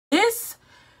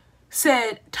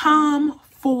said Tom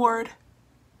Ford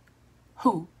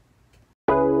who?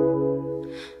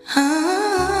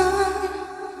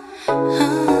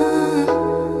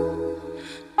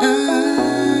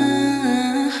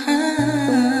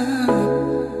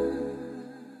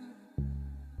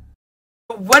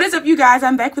 What is up, you guys?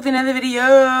 I'm back with another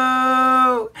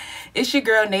video. It's your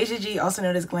girl Nasia G, also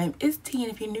known as Glamis.tee,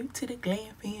 and if you're new to the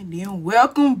Glam Fam, then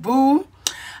welcome, boo.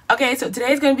 Okay, so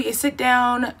today's gonna be a sit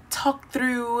down talk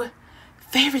through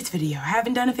favorites video. I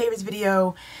haven't done a favorites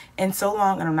video in so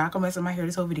long, and I'm not gonna mess up my hair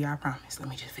this whole video, I promise. Let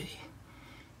me just video.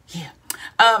 Yeah.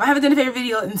 I haven't done a favorite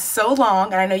video in so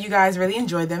long, and I know you guys really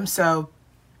enjoyed them, so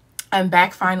I'm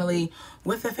back finally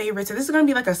with the favorites. So this is gonna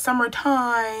be like a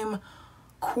summertime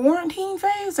quarantine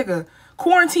phase, like a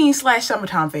quarantine /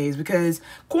 summertime phase, because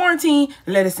quarantine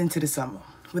led us into the summer.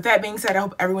 With that being said, I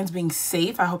hope everyone's being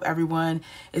safe. I hope everyone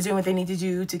is doing what they need to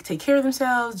do to take care of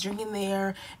themselves, drinking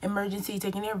their emergency,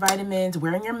 taking their vitamins,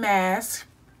 wearing your mask,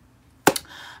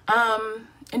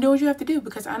 and do what you have to do,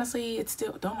 because honestly, it's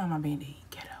still, don't mind my band-aid,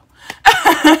 ghetto.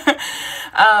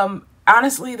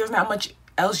 Honestly, there's not much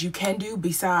else you can do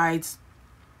besides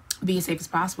be as safe as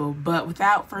possible. But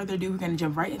without further ado, we're going to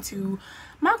jump right into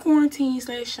my quarantine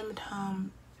 /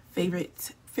 summertime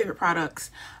favorite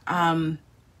products.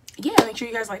 Yeah, make sure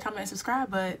you guys like, comment, and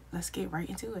subscribe, but let's get right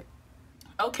into it.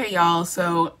 Okay, y'all,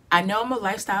 so I know I'm a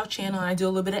lifestyle channel and I do a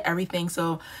little bit of everything,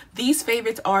 so these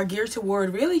favorites are geared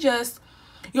toward really just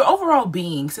your overall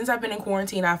being. Since I've been in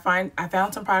quarantine, I found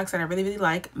some products that I really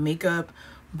like: makeup,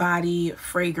 body,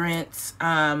 fragrance,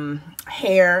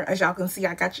 hair. As y'all can see,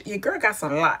 I got your girl got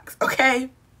some locks, okay?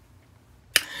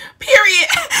 Period.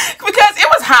 Because it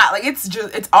was hot, like it's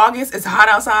August, it's hot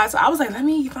outside, so I was like, let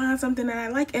me find something that I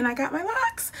like, and I got my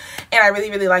locks, and I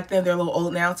really like them. They're a little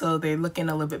old now, so they're looking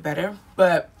a little bit better.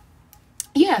 But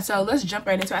yeah, so let's jump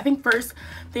right into it. I think first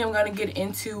thing I'm gonna get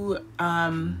into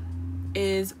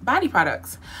is body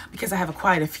products, because I have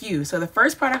quite a few. So the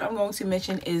first product I'm going to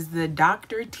mention is the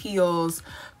Dr. Teal's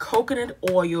coconut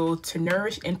oil to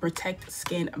nourish and protect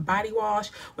skin body wash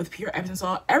with pure Epsom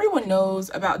salt. Everyone knows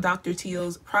about Dr.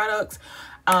 Teal's products.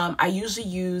 I usually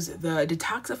use the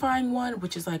detoxifying one,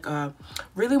 which is like a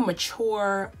really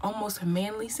mature, almost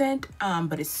manly scent,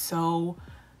 but it's so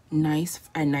nice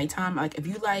at nighttime. Like if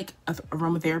you like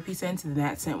aromatherapy scents, then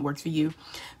that scent works for you.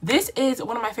 This is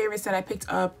one of my favorites that I picked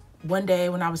up one day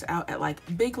when I was out at like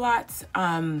Big Lots.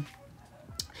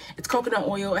 It's coconut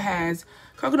oil. It has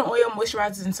coconut oil,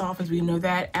 moisturizes and softens, we know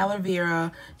that, aloe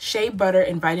vera, shea butter,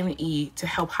 and vitamin E to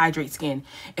help hydrate skin.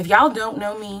 If y'all don't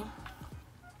know me,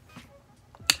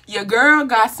 your girl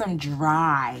got some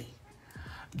dry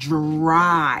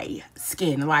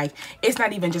skin. Like, it's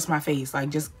not even just my face,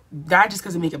 like not just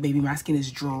because of makeup, baby, my skin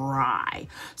is dry.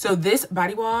 So this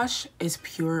body wash is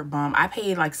pure bomb. I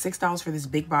paid like $6 for this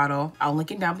big bottle. I'll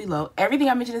link it down below. Everything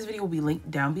I mentioned in this video will be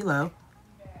linked down below,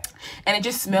 and it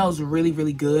just smells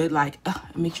really good. Like,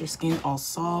 it makes your skin all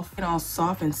soft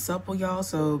and supple, y'all.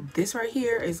 So this right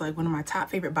here is like one of my top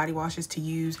favorite body washes to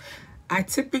use. I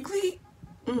typically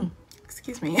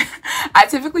excuse me. I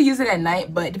typically use it at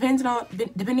night, but depending on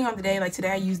the day. Like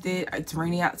today I used it. It's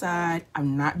raining outside.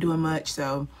 I'm not doing much,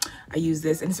 so I use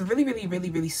this, and it's a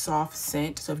really soft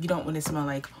scent. So if you don't want to smell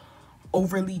like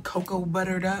overly cocoa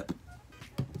buttered up,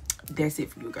 that's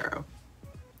it for you, girl.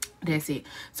 That's it.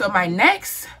 So my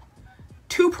next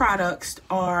two products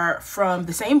are from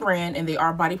the same brand, and they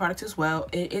are body products as well.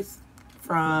 It is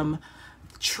from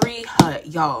Tree Hut,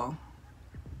 y'all.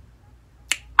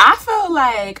 I feel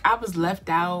like I was left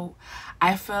out.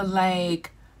 I feel like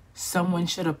someone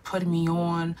should have put me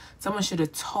on. Someone should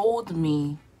have told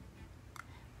me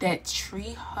that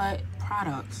Tree Hut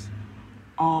products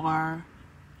are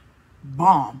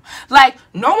bomb. Like,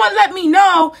 no one let me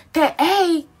know that,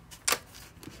 hey,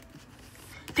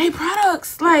 they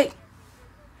products, like,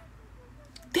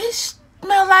 they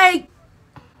smell like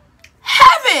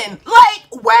heaven.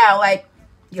 Like, wow, like,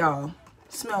 y'all,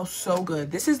 smells so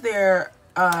good. This is their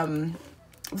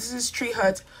this is Tree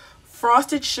Hut's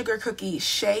frosted sugar cookie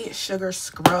shea sugar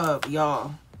scrub,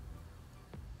 y'all.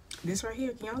 This right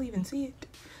here, can y'all even see it?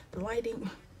 The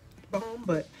lighting bomb,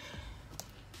 but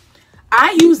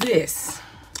I use this.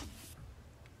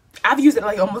 I've used it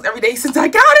like almost every day since I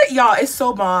got it, y'all. It's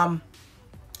so bomb.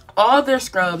 All their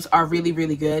scrubs are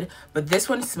really good, but this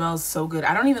one smells so good.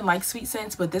 I don't even like sweet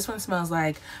scents, but this one smells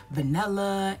like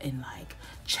vanilla and like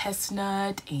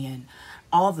chestnut and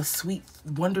all the sweet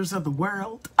wonders of the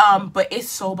world. But it's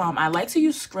so bomb. I like to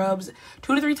use scrubs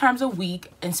 2 to 3 times a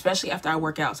week, especially after I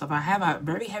work out. So if I have a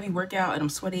very heavy workout and I'm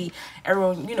sweaty,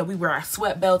 everyone, you know, we wear our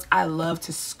sweat belts. I love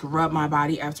to scrub my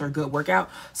body after a good workout.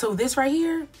 So this right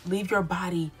here, leave your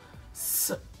body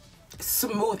so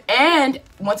smooth. And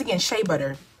once again, shea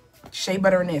butter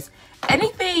in this.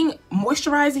 Anything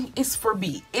moisturizing is for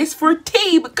B. It's for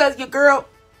T, because your girl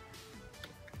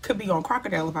could be on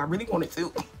crocodile if I really wanted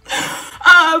to.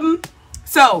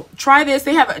 So try this.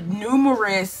 They have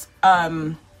numerous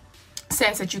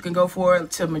scents that you can go for,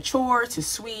 to mature, to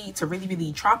sweet, to really,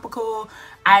 really tropical.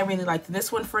 I really like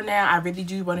this one for now. I really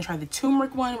do want to try the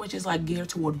turmeric one, which is like geared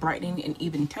toward brightening and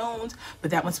even tones,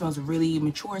 but that one smells really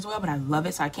mature as well, but I love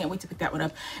it, so I can't wait to pick that one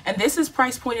up. And this is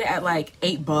price pointed at like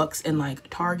 $8 in like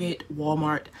Target,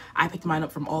 Walmart. I picked mine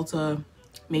up from Ulta,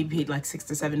 maybe paid like $6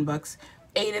 to $7,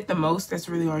 $8 at the most. That's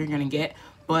really all you're gonna get,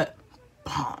 but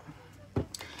bomb.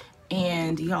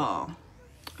 And y'all,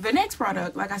 the next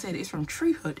product, like I said, is from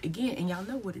Tree Hut again, and y'all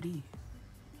know what it is.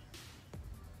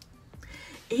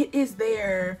 It is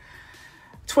their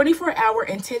 24-hour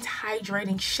intense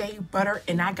hydrating shea butter,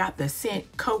 and I got the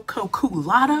scent Coco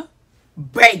Colada,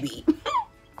 baby.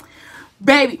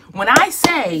 Baby, when I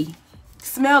say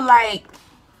smell like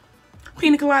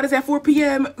pina coladas at 4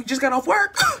 p.m. we just got off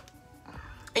work.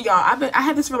 And y'all, I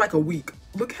had this for like a week.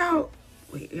 Look how,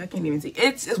 wait, I can't even see.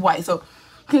 It's white, so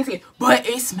can't see it, but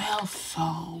it smells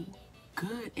so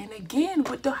good. And again,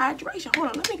 with the hydration, hold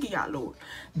on, let me give y'all a little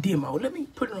demo. Let me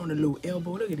put it on a little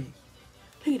elbow. Look at it.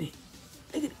 Look at it.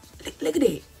 Look at it. Look at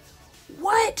it.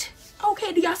 What?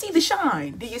 Okay, do y'all see the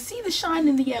shine? Do you see the shine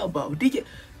in the elbow? Do you?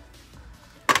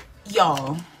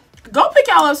 Y'all, go pick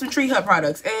y'all up some Tree Hut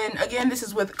products. And again, this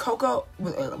is with coconut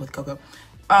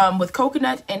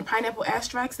and pineapple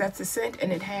extracts. That's the scent,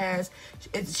 and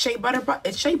it's shea butter.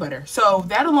 It's shea butter. So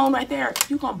that alone right there,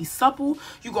 you're gonna be supple.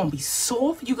 You're gonna be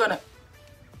soft. You're gonna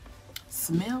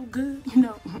smell good. You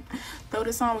know, throw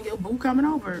this on with your boo coming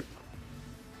over.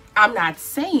 I'm not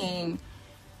saying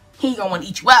he gonna want to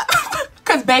eat you up,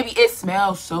 cause baby, it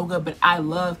smells so good. But I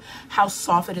love how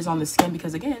soft it is on the skin,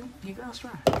 because again, your girl's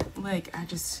dry. Like,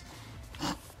 there's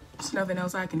nothing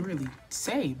else I can really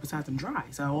say besides I'm dry.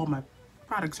 So all my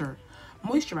products are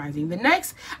moisturizing. The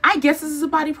next, I guess this is a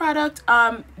body product.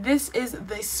 This is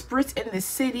the Spritz in the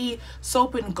City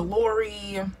Soap and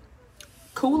Glory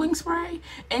cooling spray,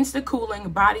 instant cooling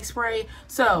body spray.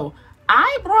 So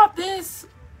I brought this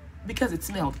because it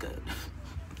smelled good.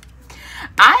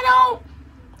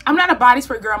 I'm not a body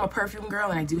spray girl, I'm a perfume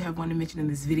girl, and I do have one to mention in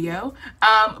this video.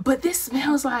 But this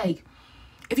smells like,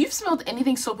 if you've smelled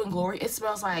anything Soap and Glory, it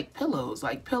smells like pillows,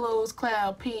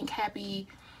 cloud, pink, happy,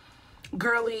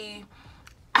 girly.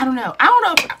 I don't know.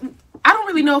 I don't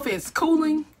really know if it's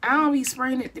cooling. I don't be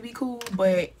spraying it to be cool,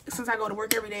 but since I go to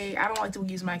work every day, I don't like to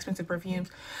use my expensive perfumes.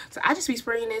 So I just be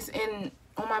spraying this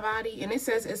on my body, and it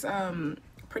says it's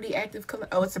pretty active.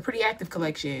 Oh, it's a pretty active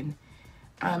collection.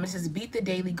 It says beat the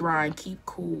daily grind, keep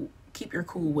your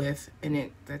cool with,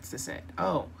 and that's the scent.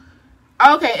 Oh,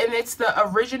 okay, and it's the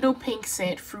original pink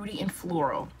scent, fruity and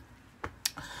floral.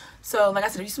 So, like I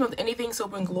said, if you smell anything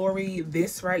Soap and Glory,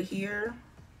 this right here,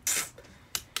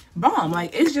 bomb.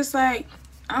 Like, it's just like,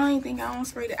 I don't think I don't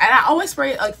spray it. And I always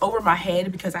spray it like over my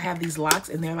head because I have these locks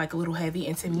and they're like a little heavy.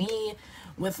 And to me,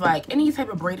 with like any type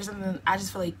of braid or something, I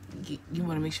just feel like you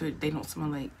want to make sure they don't smell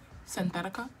like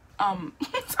synthetica.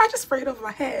 So I just spray it over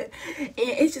my head, and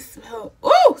it just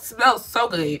smells so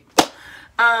good.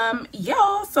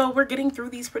 Y'all, so we're getting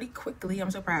through these pretty quickly. I'm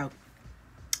so proud.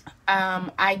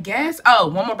 I guess,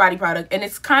 one more body product, and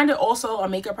it's kind of also a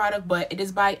makeup product, but it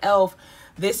is by e.l.f.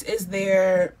 This is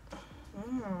their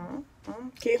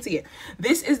can't see it.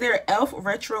 This is their e.l.f.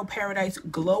 Retro Paradise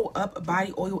Glow Up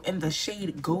Body Oil in the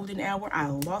shade Golden Hour. I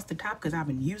lost the top because I've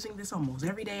been using this almost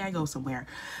every day I go somewhere.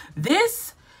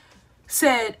 This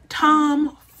said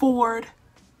Tom Ford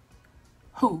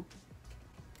who?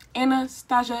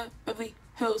 Anastasia Beverly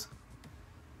Hills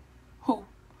who?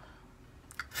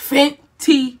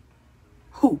 Fenty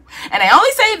who? And I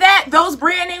only say those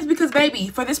brand names because, baby,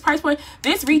 for this price point,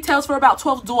 this retails for about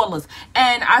 $12.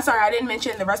 And I didn't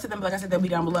mention the rest of them, but like I said, they'll be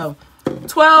down below.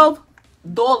 $12.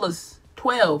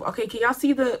 $12. Okay, can y'all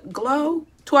see the glow?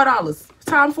 $12.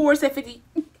 Tom Ford said 50.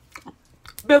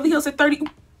 Beverly Hills said 30.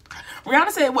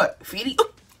 Rihanna said what? 50.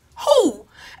 Who?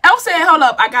 Elle said, hold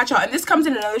up, I got y'all. And this comes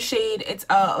in another shade. It's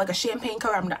like a champagne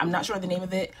color. I'm not sure the name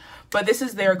of it, but this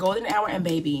is their Golden Hour. And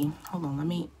baby, hold on, let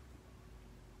me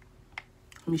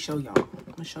show y'all.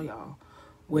 I'm gonna show y'all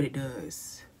what it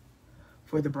does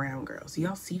for the brown girls.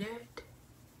 Y'all see that?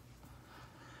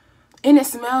 And it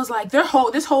smells like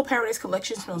this whole Paradise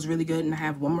collection smells really good. And I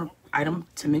have one more item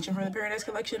to mention from the Paradise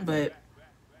collection, but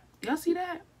y'all see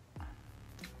that?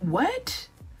 What?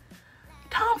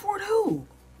 Tom Ford who?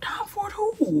 Tom Ford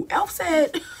who? E.l.f.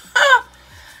 said,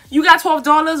 you got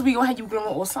 $12. We gonna have you glowing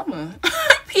all summer.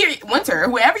 period. Winter,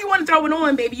 wherever you want to throw it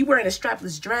on, baby. You wearing a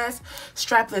strapless dress,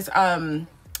 strapless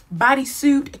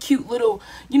bodysuit, a cute little,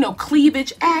 you know,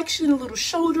 cleavage action, a little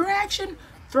shoulder action.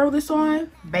 Throw this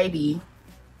on, baby.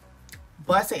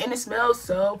 Bust it, and it smells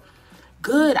so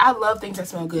good. I love things that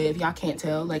smell good. If y'all can't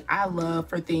tell, like, I love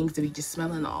for things to be just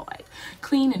smelling all like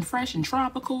clean and fresh and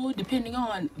tropical, depending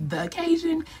on the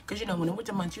occasion. Because you know, when the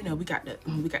winter months, you know, we got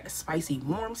the spicy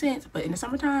warm scents, but in the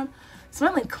summertime,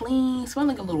 smelling clean,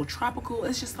 smelling a little tropical,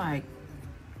 it's just like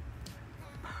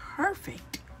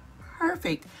perfect,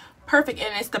 perfect, perfect.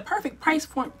 And it's the perfect price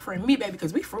point for me, baby,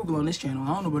 because we frugal on this channel.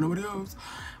 I don't know about nobody else,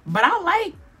 but I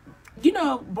like, you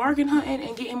know, bargain hunting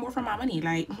and getting more for my money.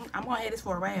 Like, I'm gonna have this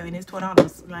for a while and it's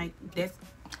 $12. Like, that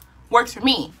works for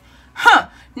me. Now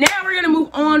we're gonna move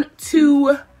on to,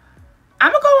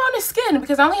 I'm gonna go on to skin,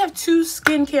 because I only have 2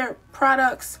 skincare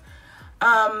products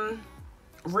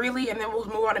really, and then we'll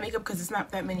move on to makeup because it's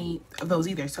not that many of those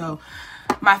either. So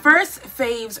my first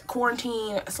faves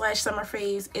quarantine / summer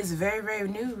phase is very, very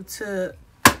new to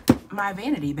my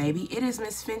vanity, baby. It is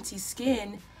Miss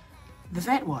FENTYSKIN, the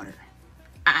Fat Water.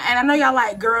 And I know y'all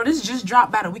like, girl, this just dropped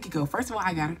about a week ago. First of all,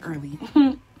 I got it early.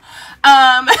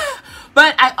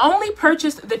 But I only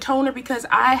purchased the toner because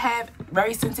I have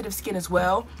very sensitive skin as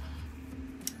well.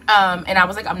 And I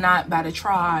was like, I'm not about to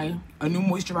try a new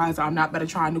moisturizer. I'm not about to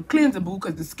try a new cleanser, boo,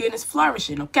 because the skin is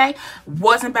flourishing, okay?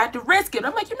 Wasn't about to risk it.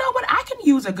 I'm like, you know what? I can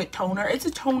use a good toner. It's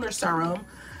a toner serum.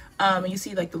 And you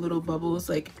see, like, the little bubbles,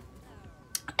 like,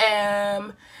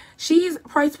 she's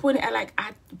price pointed at, like,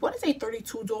 I want to say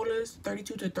 $32,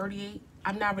 $32 to $38.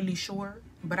 I'm not really sure,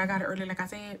 but I got it early, like I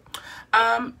said.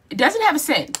 It doesn't have a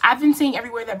scent. I've been seeing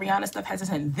everywhere that Rihanna stuff has a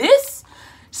scent. This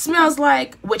smells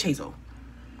like witch hazel.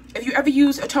 If you ever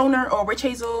use a toner or witch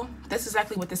hazel, this is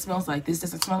exactly what this smells like. This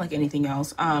doesn't smell like anything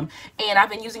else. And I've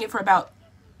been using it for about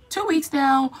 2 weeks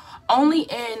now, only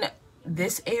in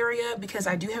this area because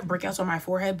I do have breakouts on my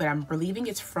forehead, but I'm believing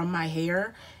it's from my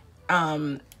hair.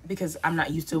 Because I'm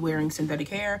not used to wearing synthetic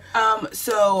hair.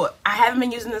 So I haven't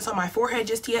been using this on my forehead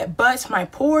just yet, but my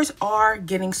pores are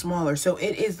getting smaller. So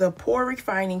it is the Pore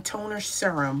Refining Toner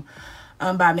Serum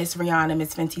by Miss Rihanna,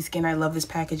 Miss FENTYSKIN. I love this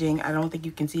packaging. I don't think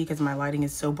you can see because my lighting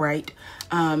is so bright.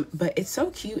 But it's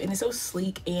so cute and it's so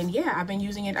sleek. And yeah, I've been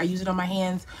using it. I use it on my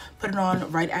hands, put it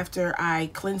on right after I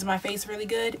cleanse my face really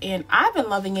good. And I've been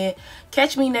loving it.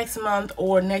 Catch me next month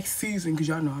or next season, because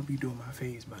y'all know I'll be doing my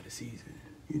face by the season,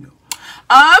 you know.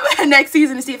 Next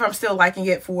season to see if I'm still liking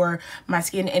it for my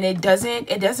skin. And it doesn't,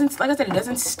 like I said, it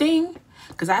doesn't sting,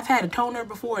 because I've had a toner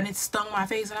before and it stung my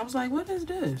face and I was like, what is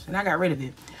this? And I got rid of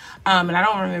it. And I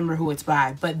don't remember who it's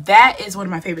by, but that is one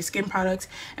of my favorite skin products.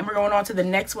 And we're going on to the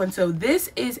next one. So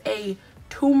this is a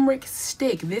turmeric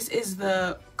stick. This is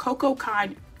the Cocoa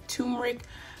Kind turmeric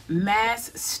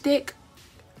mask stick.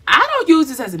 I don't use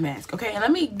this as a mask, okay? And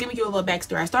let me give you a little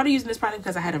backstory. I started using this product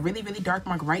because I had a really, really dark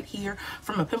mark right here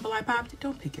from a pimple I popped.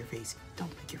 Don't pick your face. Don't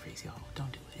pick your face, y'all.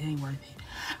 Don't do it. It ain't worth it.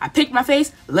 I picked my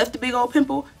face, left the big old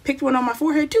pimple, picked one on my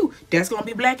forehead too. That's gonna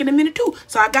be black in a minute too.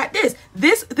 So I got this.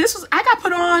 This was, I got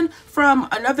put on from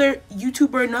another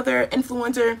YouTuber, another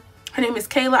influencer. Her name is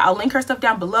Kayla. I'll link her stuff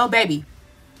down below, baby.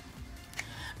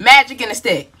 Magic in a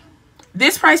stick.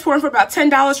 This price point for about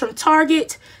 $10 from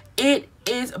Target. It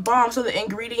is bomb. So the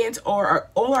ingredients are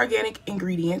all organic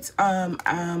ingredients.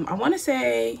 I want to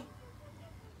say,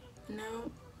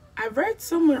 no, I read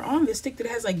somewhere on this stick that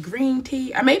it has like green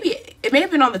tea. It may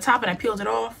have been on the top and I peeled it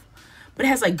off, but it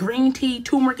has like green tea,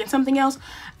 turmeric, and something else.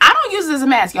 I don't use it as a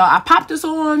mask, y'all. I pop this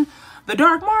on the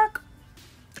dark mark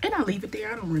and I leave it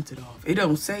there. I don't rinse it off. It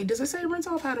don't say, does it say rinse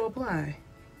off how to apply?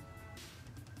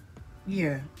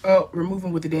 Yeah. Oh,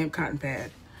 removing with the damn cotton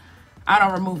pad. I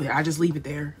don't remove it. I just leave it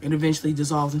there and eventually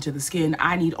dissolves into the skin.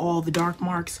 I need all the dark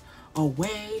marks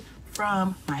away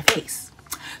from my face.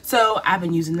 So I've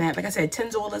been using that. Like I said,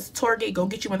 $10, Target, go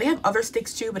get you one. They have other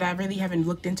sticks too, but I really haven't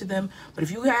looked into them. But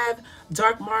if you have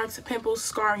dark marks, pimples,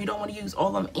 scar, and you don't want to use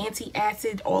all them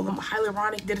anti-acid, all them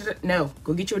hyaluronic, no,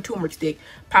 go get you a turmeric stick.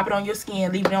 Pop it on your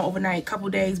skin, leave it on overnight, couple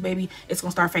days, baby. It's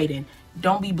gonna start fading.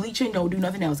 Don't be bleaching, don't do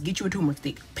nothing else. Get you a turmeric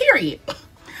stick, period.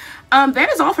 That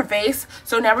is all for face.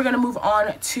 So now we're gonna move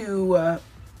on to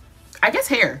I guess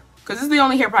hair, because this is the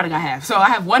only hair product I have. So I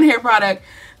have one hair product.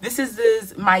 This is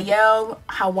this Mayel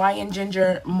Hawaiian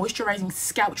Ginger Moisturizing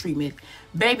Scalp Treatment.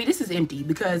 Baby, this is empty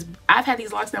because I've had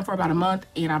these locks down for about a month,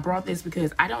 and I brought this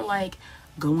because I don't like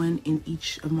going in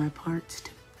each of my parts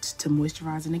to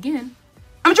moisturize. And again,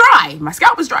 I'm dry. My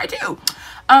scalp is dry too.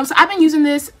 So I've been using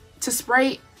this to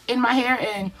spray in my hair,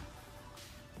 and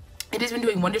it has been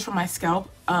doing wonders for my scalp.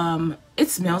 It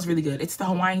smells really good. It's the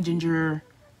Hawaiian Ginger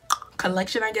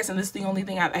collection, I guess, and this is the only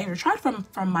thing I've ever tried from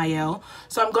Mael.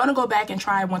 So I'm gonna go back and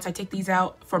try once I take these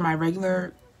out for my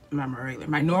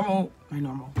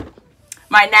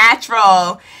my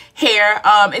natural hair.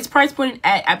 It's price pointed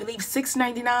at, I believe,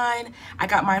 $6.99. I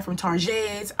got mine from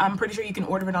Target's. I'm pretty sure you can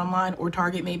order it online or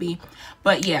Target maybe.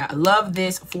 But yeah, I love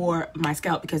this for my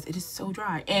scalp because it is so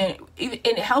dry, and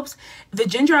it helps. The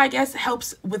ginger, I guess,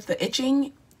 helps with the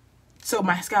itching. So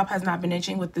my scalp has not been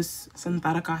itching with this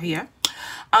Synthetica here.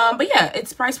 But yeah,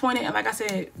 it's price pointed, and like I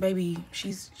said, baby,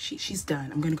 she's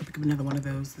done. I'm gonna go pick up another one of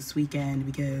those this weekend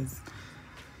because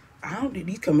I don't think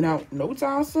these coming out no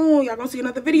time soon. Y'all gonna see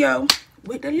another video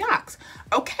with the locks.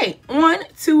 Okay, on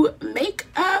to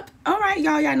makeup. All right,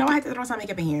 y'all know I had to throw some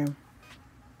makeup in here.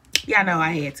 Y'all know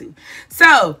I had to.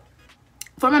 So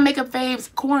for my makeup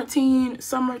faves, quarantine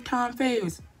summertime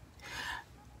faves.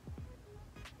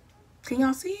 Can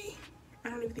y'all see? I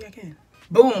don't even think I can.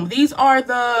 Boom. These are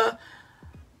the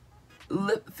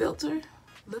lifter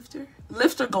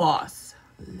gloss.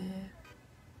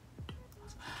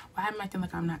 Why am I acting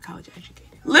like I'm not college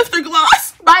educated? Lifter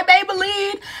gloss by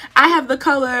Maybelline. I have the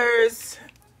colors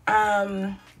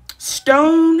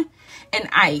Stone and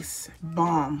Ice.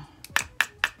 Bomb.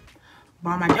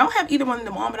 I don't have either one of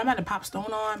them on, but I'm about to pop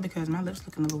Stone on because my lips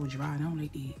looking a little dry. I don't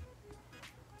like it.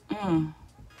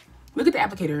 Look at the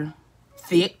applicator.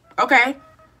 Thick. Okay.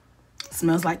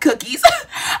 Smells like cookies.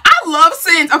 I love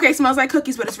scents. Okay, smells like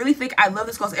cookies, but it's really thick. I love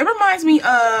this gloss. It reminds me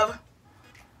of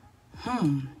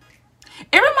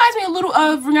it reminds me a little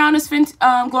of Rihanna's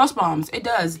gloss bombs. It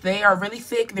does. They are really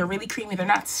thick. They're really creamy. They're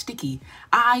not sticky.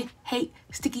 I hate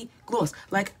sticky gloss.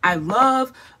 Like, I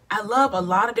love a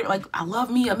lot of different, like, I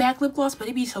love me a MAC lip gloss, but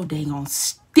it be so dang on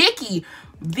sticky.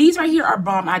 These right here are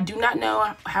bomb. I do not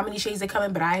know how many shades they come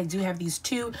in, but I do have these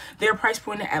two. They're price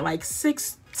pointed at like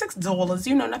 $6.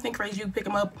 You know, nothing crazy. You pick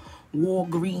them up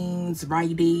Walgreens,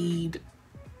 Rite Aid,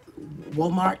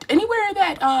 Walmart, anywhere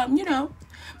that you know,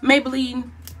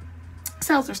 Maybelline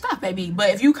sells their stuff, baby. But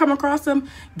if you come across them,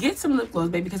 get some lip gloss,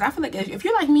 baby, because I feel like if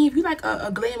you're like me, if you like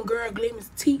a glam girl,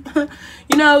 glamis.tee,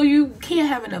 you know, you can't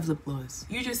have enough lip gloss.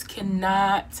 You just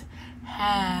cannot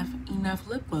have enough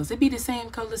lip gloss. It'd be the same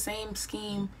color, same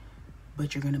scheme,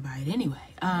 but you're gonna buy it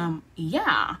anyway.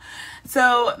 Yeah.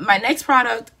 So my next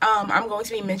product, I'm going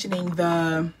to be mentioning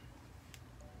the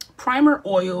primer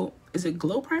oil. Is it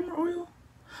Glow Primer Oil?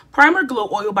 Primer Glow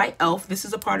Oil by e.l.f. This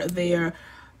is a part of their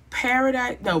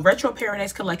Retro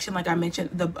Paradise collection, like I mentioned,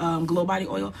 the Glow Body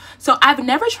Oil. So I've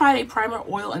never tried a primer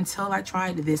oil until I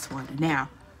tried this one. Now,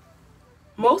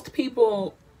 most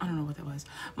people, I don't know what that was.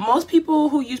 Most people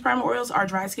who use primer oils are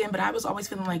dry skin, but I was always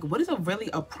feeling like, what is really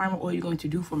a primer oil going to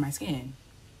do for my skin?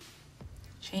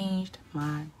 Changed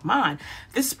my mind.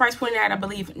 This is price pointed at, I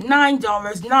believe,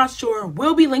 $9. Not sure.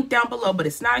 Will be linked down below, but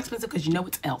it's not expensive because you know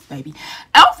it's e.l.f., baby.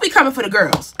 e.l.f. be coming for the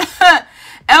girls.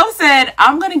 e.l.f. said,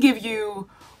 I'm going to give you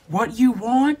what you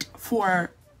want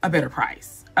for a better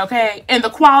price. Okay? And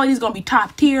the quality is going to be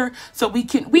top tier, so we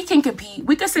can compete.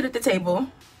 We can sit at the table.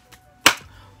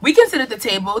 We can sit at the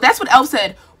table. That's what e.l.f.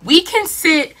 said. We can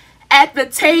sit at the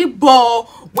table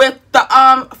with the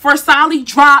Versali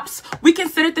drops. We can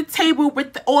sit at the table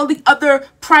with all the other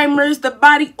primers, the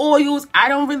body oils. I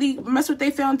don't really mess with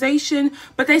their foundation,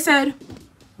 but they said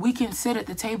we can sit at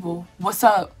the table. What's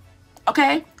up?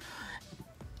 Okay?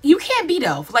 You can't beat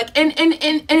e.l.f. Like, and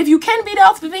if you can beat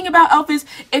e.l.f., the thing about e.l.f. is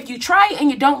if you try it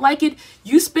and you don't like it,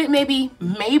 you spent maybe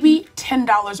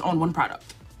 $10 on one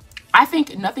product. I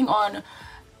think nothing on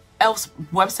e.l.f.'s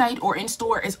website or in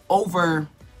store is over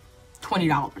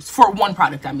 $20 for one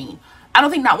product. I mean, I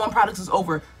don't think not one product is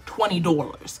over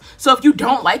 $20. So if you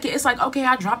don't like it, it's like, okay,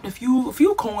 I dropped a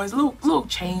few coins, a little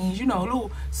change, you know, a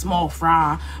little small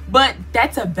fry, but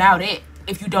that's about it.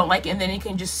 If you don't like it, and then it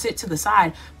can just sit to the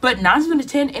side. But 9 times out of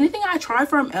 10, anything I try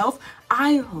from e.l.f.,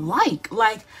 I like.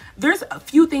 There's a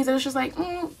few things that it's just like,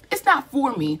 it's not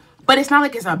for me, but it's not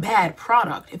like it's a bad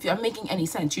product, if I'm making any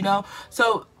sense, you know?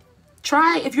 So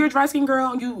try, if you're a dry skin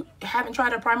girl and you haven't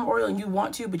tried a primer oil and you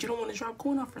want to, but you don't want to drop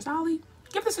corn off Versali,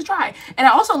 give this a try. And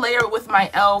I also layer it with my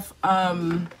e.l.f.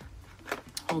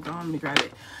 Hold on, let me grab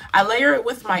it. I layer it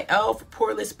with my e.l.f.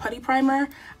 Poreless Putty Primer.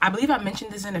 I believe I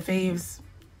mentioned this in a faves,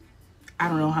 I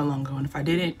don't know how long ago, and if I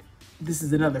didn't, this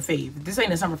is another fave. This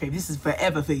ain't a summer fave, this is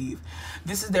forever fave.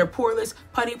 This is their Poreless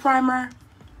Putty Primer.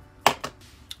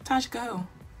 Time to go.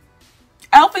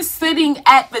 e.l.f. is sitting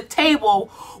at the table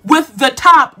with the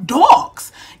top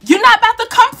dogs. You're not about to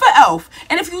come for e.l.f.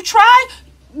 And if you try,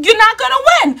 you're not gonna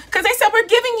win, because they said we're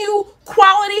giving you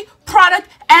quality product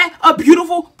at a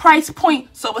beautiful price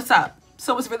point. So what's up?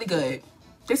 So it's really good.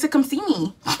 They said come see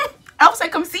me. e.l.f.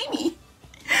 said come see me.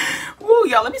 Woo,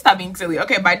 y'all, let me stop being silly.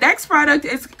 Okay, my next product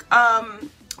is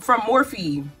from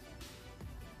Morphe.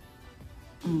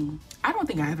 I don't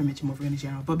think I ever mentioned Morphe in the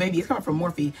channel, but baby, it's coming from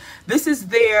Morphe. This is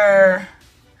their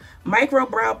micro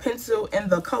brow pencil in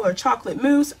the color chocolate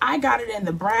mousse. I got it in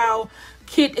the brow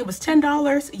kit. It was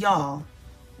 $10. Y'all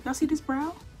see this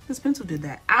brow? This pencil did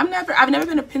that. I've never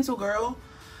been a pencil girl.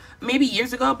 Maybe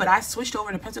years ago, but I switched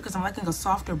over to pencil because I'm liking a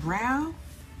softer brow.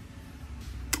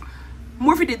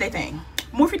 Morphe did their thing.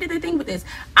 Morphe did their thing with this.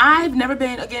 I've never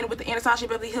been, again, with the Anastasia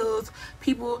Beverly Hills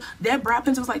people. That brow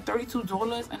pencil was like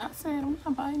 $32. And I said, I'm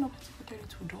not buying no pencil for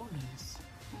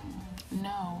 $32.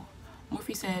 No.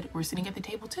 Morphe said, we're sitting at the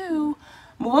table too.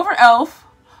 Move over, Elf.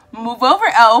 Move over,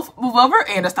 Elf. Move over,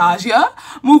 Anastasia.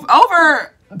 Move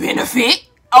over, Benefit.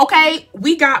 Okay,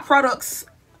 we got products,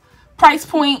 price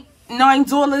point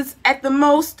 $9 at the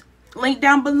most. Link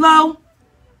down below.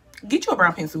 Get you a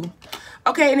brow pencil.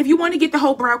 Okay, and if you want to get the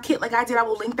whole brow kit like I did, I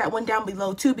will link that one down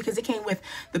below too, because it came with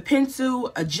the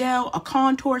pencil, a gel, a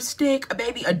contour stick,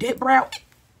 a dip brow.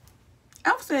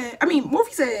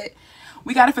 Morphe said,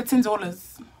 we got it for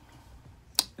 $10.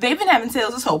 They've been having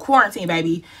sales this whole quarantine,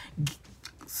 baby.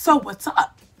 So what's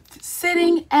up?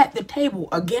 Sitting at the table.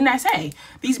 Again, I say,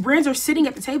 these brands are sitting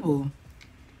at the table.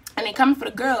 And they coming for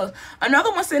the girls.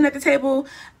 Another one sitting at the table.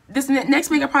 This next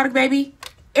makeup product, baby.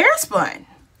 Airspun.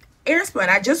 Airspun.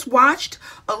 I just watched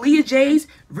Aaliyah J's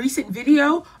recent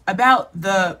video about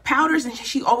the powders, and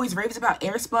she always raves about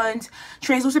Airspun's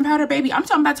translucent powder, baby. I'm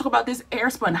talking about this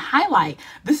Airspun highlight.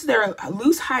 This is their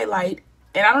loose highlight,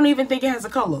 and I don't even think it has a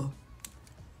color.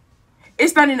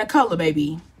 It's not in a color,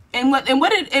 baby. And what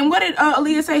did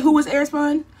Aaliyah say? Who was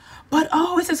Airspun? But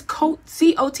oh, it says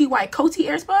C-O-T-Y, Coty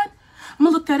Airspun. I'm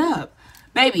gonna look that up,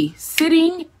 baby.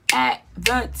 Sitting at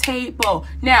the table.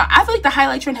 Now, I feel like the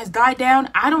highlight trend has died down.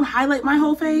 I don't highlight my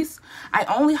whole face. I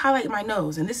only highlight my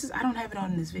nose. And this is, I don't have it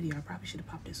on in this video. I probably should have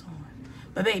popped this on.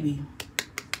 But baby,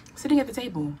 sitting at the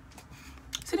table.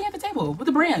 Sitting at the table with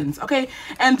the brands, okay?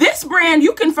 And this brand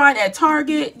you can find at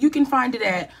Target. You can find it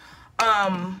at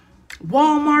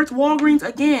Walmart, Walgreens.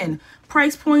 Again,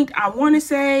 price point, I want to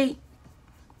say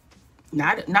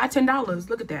not $10.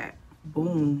 Look at that.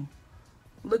 Boom.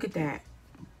 Look at that.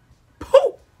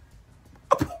 Pooh.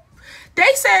 They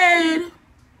said,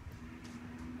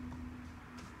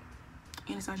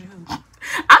 Anastasia who?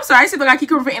 I'm sorry, I said like I keep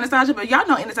coming for Anastasia, but y'all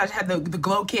know Anastasia had the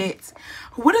glow kits.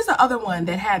 What is the other one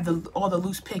that had all the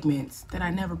loose pigments that I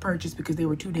never purchased because they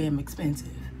were too damn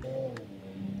expensive?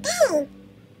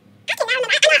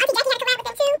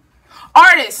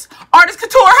 Artist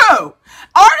Couture who?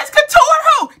 Artist Couture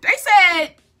who? They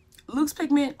said loose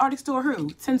pigment Artist Couture who?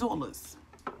 $10.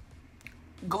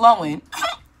 Glowing.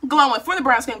 Glowing for the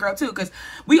brown skin girl too, because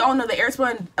we all know the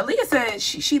Airspun. Aaliyah said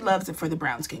she loves it for the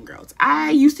brown skin girls. I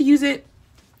used to use it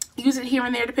here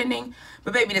and there depending,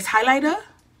 but baby, this highlighter,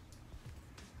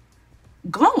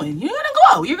 glowing. You're gonna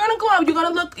glow. You're gonna glow.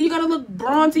 You're gonna look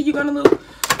bronzy.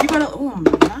 Oh, I'm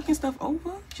knocking stuff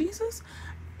over. Jesus,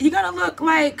 you're gonna look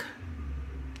like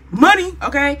money.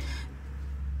 Okay.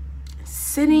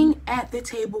 Sitting at the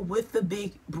table with the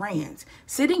big brands,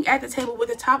 sitting at the table with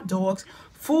the top dogs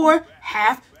for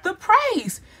half the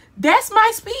price. That's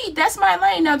my speed. That's my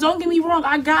lane. Now, don't get me wrong.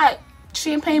 I got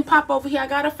champagne pop over here. I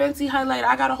got a fancy highlighter.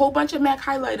 I got a whole bunch of MAC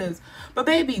highlighters. But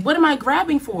baby, what am I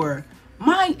grabbing for?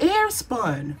 My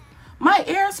Airspun. My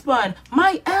Airspun.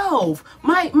 My ELF.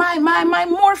 My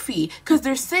Morphe. Because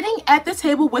they're sitting at the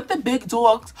table with the big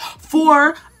dogs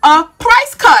for a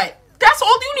price cut. That's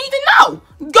all you need to know.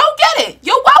 Go get it.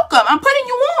 You're welcome. I'm putting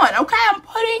you on, okay? I'm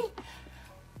putting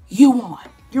you on.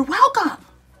 You're welcome.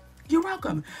 You're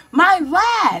welcome. My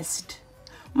last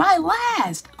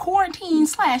quarantine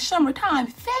 / summertime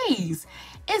phase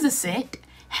is a scent.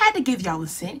 Had to give y'all a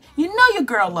scent. You know your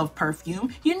girl love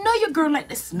perfume. You know your girl like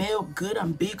to smell good.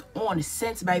 I'm big on the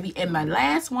scents, baby. And my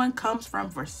last one comes from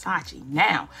Versace.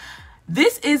 Now,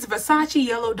 this is Versace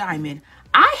Yellow Diamond.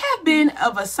 I have been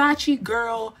a Versace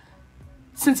girl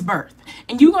since birth.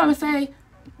 And you gonna say,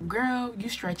 girl, you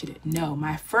stretching it. No,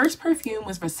 my first perfume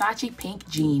was Versace Pink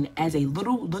Jean as a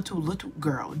little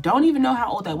girl. Don't even know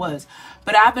how old I was.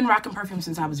 But I've been rocking perfume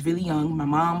since I was really young. My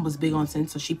mom was big on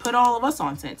scents, so she put all of us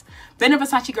on scents. Been a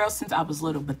Versace girl since I was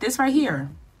little. But this right here,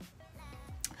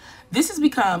 this has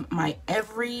become my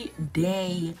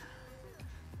everyday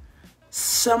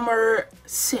summer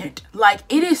scent. Like,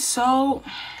 it is so,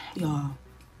 y'all,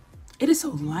 it is so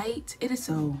light. It is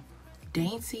so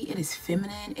dainty. It is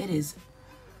feminine. It is,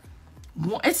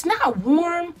 it's not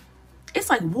warm. It's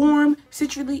like warm,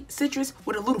 citrus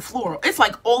with a little floral. It's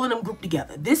like all of them grouped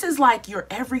together. This is like your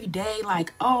everyday,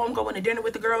 like, oh, I'm going to dinner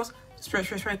with the girls. Spray,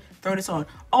 throw this on.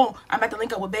 Oh, I'm about to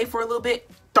link up with babe for a little bit.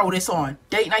 Throw this on.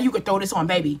 Date night, you could throw this on,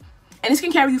 baby. And this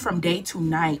can carry you from day to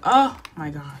night. Oh,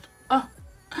 my God. Oh.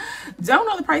 Don't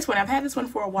know the price point. I've had this one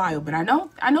for a while, but I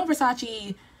know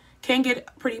Versace can get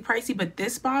pretty pricey, but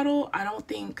this bottle, I don't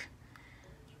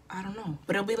know.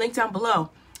 But it'll be linked down below.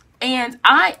 And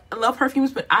I love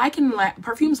perfumes, but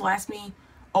perfumes last me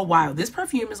a while. This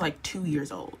perfume is like 2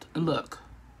 years old. And look,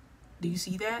 do you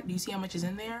see that? Do you see how much is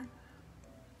in there?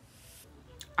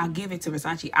 I'll give it to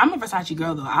Versace. I'm a Versace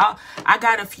girl though. I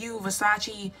got a few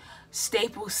Versace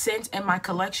staple scents in my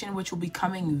collection, which will be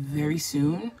coming very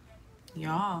soon.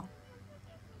 Y'all,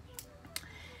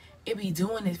 it be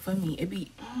doing it for me. It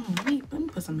be, let me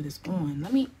put some of this on.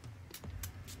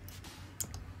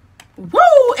 Woo!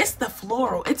 It's the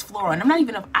floral. It's floral. And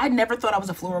I never thought I was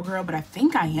a floral girl, but I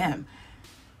think I am.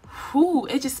 Whoo,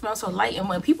 it just smells so light. And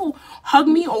when people hug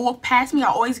me or walk past me, I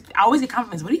always get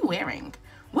compliments. What are you wearing?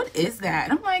 What is that?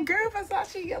 And I'm like, girl,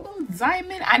 Versace yellow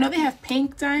diamond. I know they have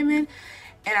pink diamond.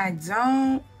 And I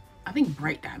think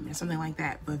bright diamond or something like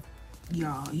that. But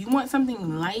y'all, you want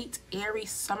something light, airy,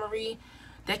 summery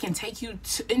that can take you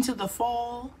into the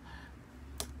fall.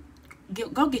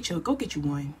 Go get you one.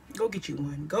 Go get you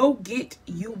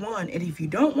one. And if you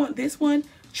don't want this one,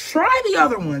 try the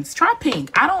other ones. Try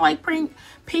pink. I don't like pink.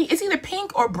 It's either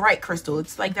pink or bright crystal.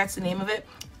 It's like, that's the name of it.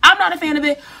 I'm not a fan of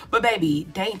it, but baby,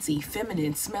 dainty,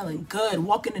 feminine, smelling good,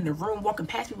 walking in the room, walking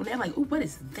past people, and they're like, ooh, what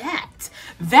is that?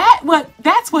 That's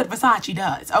what Versace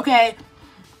does, okay?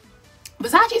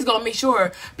 Versace's gonna make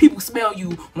sure people smell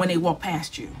you when they walk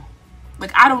past you.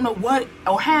 Like, I don't know what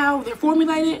or how they're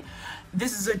formulated.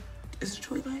 This is a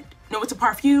toilet? No, it's a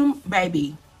perfume.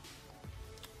 Baby,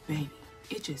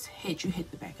 it just hits. You hit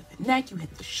the back of the neck, you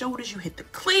hit the shoulders, you hit the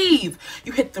sleeve,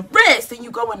 you hit the wrist, and you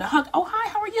go in the hug. Oh, hi,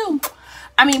 how are you?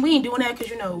 I mean, we ain't doing that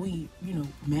because, we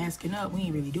masking up. We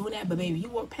ain't really doing that. But baby, you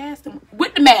walk past them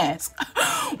with the mask. With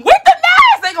the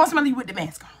mask! They gonna smell you with the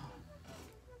mask on.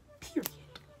 Period.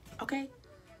 Okay?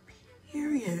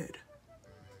 Period.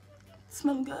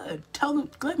 Smelling good. Tell them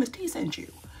glamis.tee sent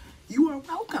you. You are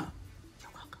welcome.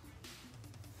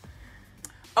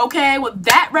 Okay, well,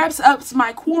 that wraps up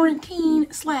my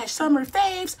quarantine/summer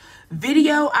faves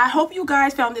video. I hope you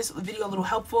guys found this video a little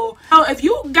helpful. So if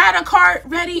you got a cart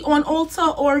ready on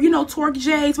Ulta or, Torque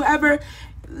J's, whatever,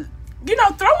 throw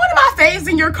one of my faves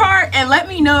in your cart and let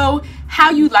me know how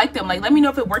you like them. Like, let me know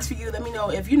if it works for you. Let me know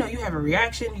if, you have a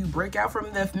reaction, you break out from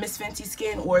the Miss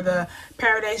FENTYSKIN or the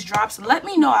Paradise Drops. Let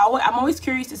me know. I'm always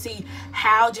curious to see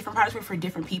how different products work for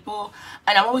different people.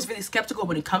 And I'm always really skeptical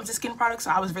when it comes to skin products.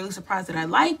 So I was really surprised that I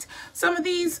liked some of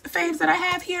these faves that I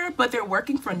have here, but they're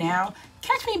working for now.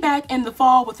 Catch me back in the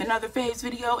fall with another faves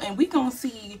video, and we gonna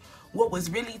see what was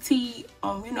really tea,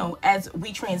 as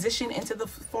we transition into the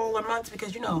fall months,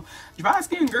 because, dry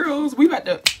skin girls, we about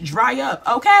to dry up,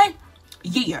 okay?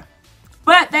 Yeah.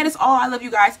 But that is all. I love you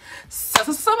guys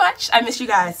so much. I miss you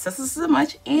guys so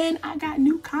much. And I got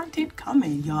new content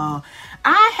coming, y'all.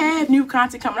 I have new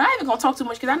content coming. I ain't even gonna talk too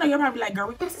much because I know you're probably like, girl,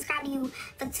 we've been subscribed to you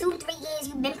for 2-3 years.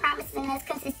 You've been promising us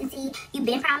consistency. You've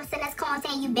been promising us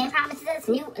content. You've been promising us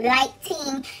new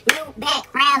lighting, new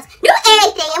backgrounds, new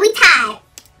everything, and we tired.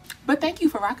 But thank you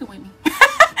for rocking with me.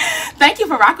 Thank you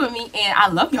for rocking with me. And I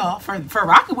love y'all for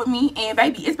rocking with me. And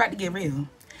baby, it's about to get real.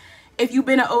 If you've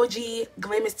been an OG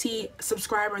glamis.tee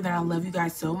subscriber, then I love you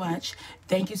guys so much.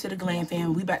 Thank you to the Glam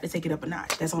Fam. We about to take it up a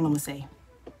notch. That's all I'm going to say.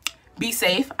 Be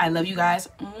safe. I love you guys.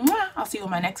 Mwah. I'll see you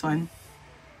in my next one.